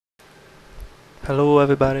Hello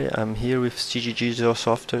everybody, I'm here with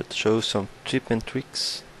GeoSoftware to show you some tips and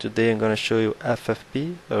tricks. Today I'm going to show you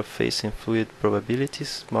FFP, or Facies and Fluid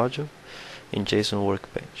Probabilities module in JSON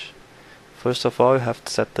Workbench. First of all, you have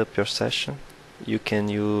to set up your session. You can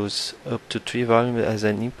use up to 3 volumes as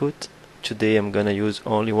an input. Today I'm going to use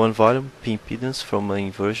only one volume, P impedance from an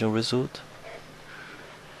inversion result.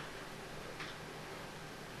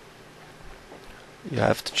 You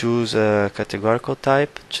have to choose a categorical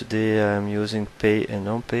type. Today I'm using pay and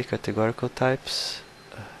non-pay categorical types.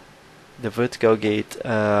 The vertical gate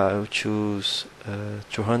I will choose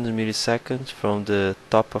 200 milliseconds from the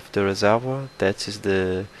top of the reservoir. That is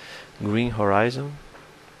the green horizon.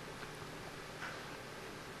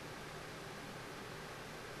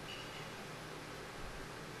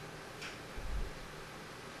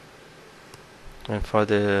 And for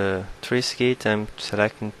the trace gate I'm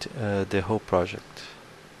selecting the whole project.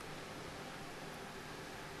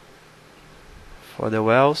 For the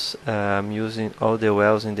wells, I'm using all the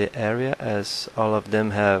wells in the area, as all of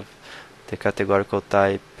them have the categorical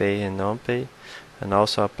type pay and non-pay, and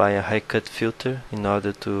also apply a high cut filter in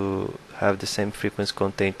order to have the same frequency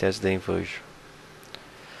content as the inversion.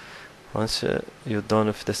 Once you're done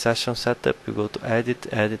with the session setup, you go to edit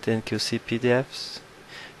and QC PDFs.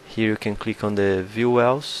 Here you can click on the view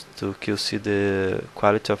wells to QC the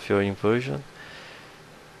quality of your inversion.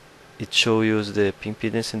 It shows you the P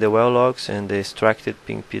impedance in the well logs and the extracted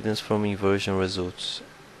P impedance from inversion results,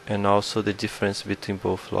 and also the difference between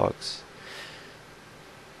both logs.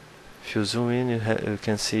 If you zoom in, you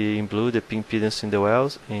can see in blue the P impedance in the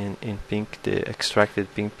wells, and in pink the extracted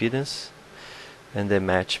P impedance, and the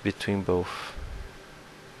match between both.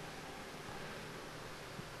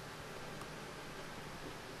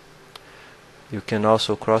 You can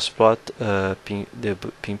also cross-plot the P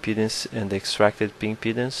impedance and the extracted P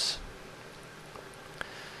impedance.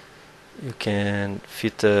 You can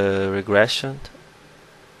fit a regression.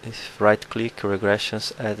 If right-click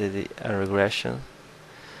regressions, add a regression.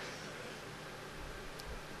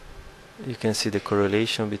 You can see the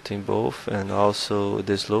correlation between both and also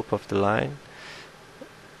the slope of the line.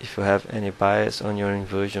 If you have any bias on your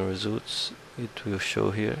inversion results, it will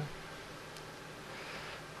show here.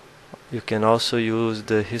 You can also use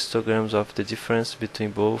the histograms of the difference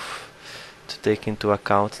between both to take into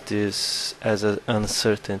account this as an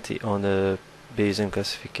uncertainty on the Bayesian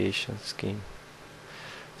classification scheme.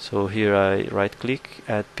 So here I right click,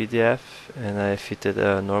 add PDF, and I fitted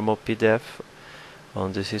a normal PDF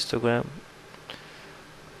on this histogram.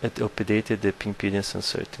 It updated the P impedance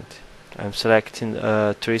uncertainty. I'm selecting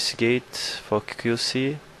a trace gate for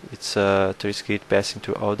QC. It's a trace gate passing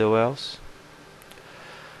through all the wells.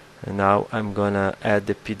 And now I'm gonna add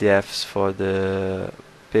the PDFs for the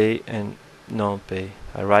pay and non-pay.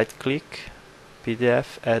 I right click,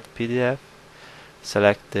 PDF, add PDF,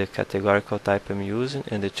 select the categorical type I'm using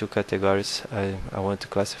and the two categories I want to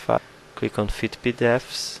classify. Click on fit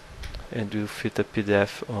PDFs and you fit a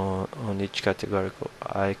PDF on each categorical.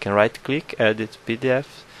 I can right click, edit PDF,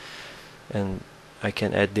 and I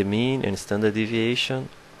can add the mean and standard deviation.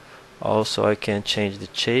 Also I can change the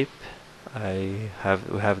shape. We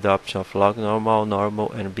have the option of log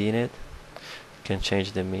normal and binet. Can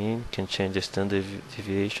change the mean, can change the standard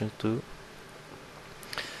deviation too.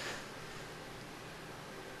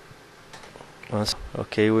 Once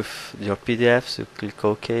okay with your PDFs, you click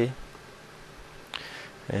OK,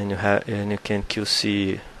 and you can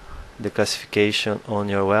QC the classification on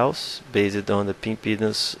your wells based on the P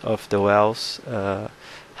impedance of the wells,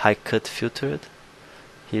 high cut filtered.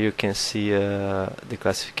 Here you can see the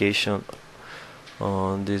classification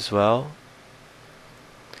on this well.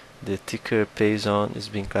 The ticker pay zone is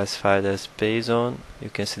being classified as pay zone.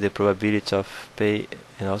 You can see the probability of pay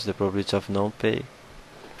and also the probability of non-pay.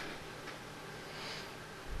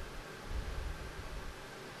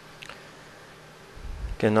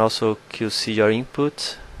 You can also QC your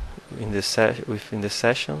input within the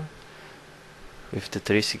session with the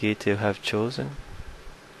trace gate you have chosen.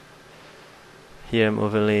 Here I'm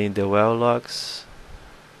overlaying the well logs,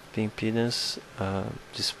 P impedance,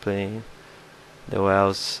 displaying the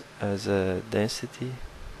wells as a density,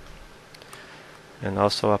 and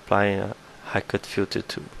also applying a high cut filter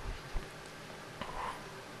too.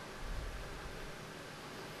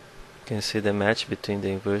 You can see the match between the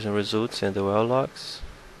inversion results and the well logs.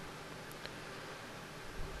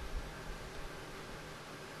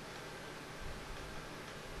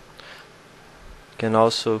 You can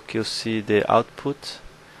also QC the output,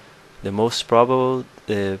 the most probable,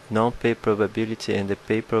 the non-pay probability and the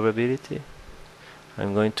pay probability.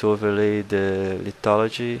 I'm going to overlay the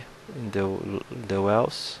lithology in the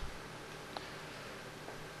wells.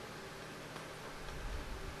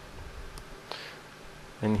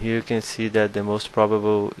 And here you can see that the most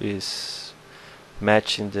probable is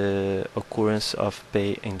matching the occurrence of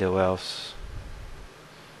pay in the wells.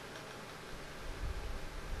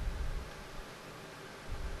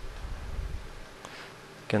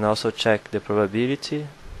 You can also check the probability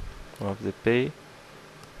of the pay.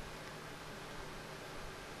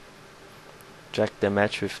 Check the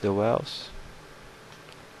match with the wells.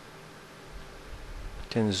 You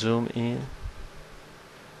can zoom in.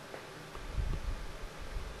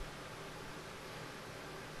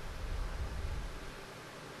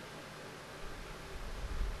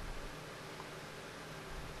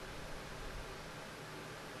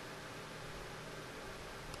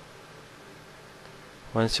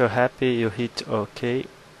 Once you're happy, you hit OK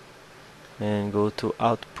and go to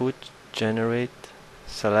Output, Generate,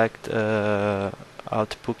 select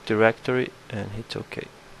Output Directory and hit OK.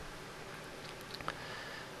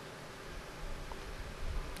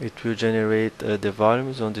 It will generate the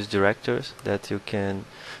volumes on these directors that you can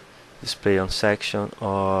display on section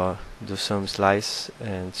or do some slice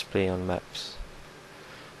and display on maps.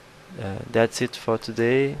 That's it for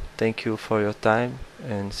today. Thank you for your time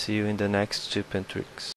and see you in the next tip and tricks.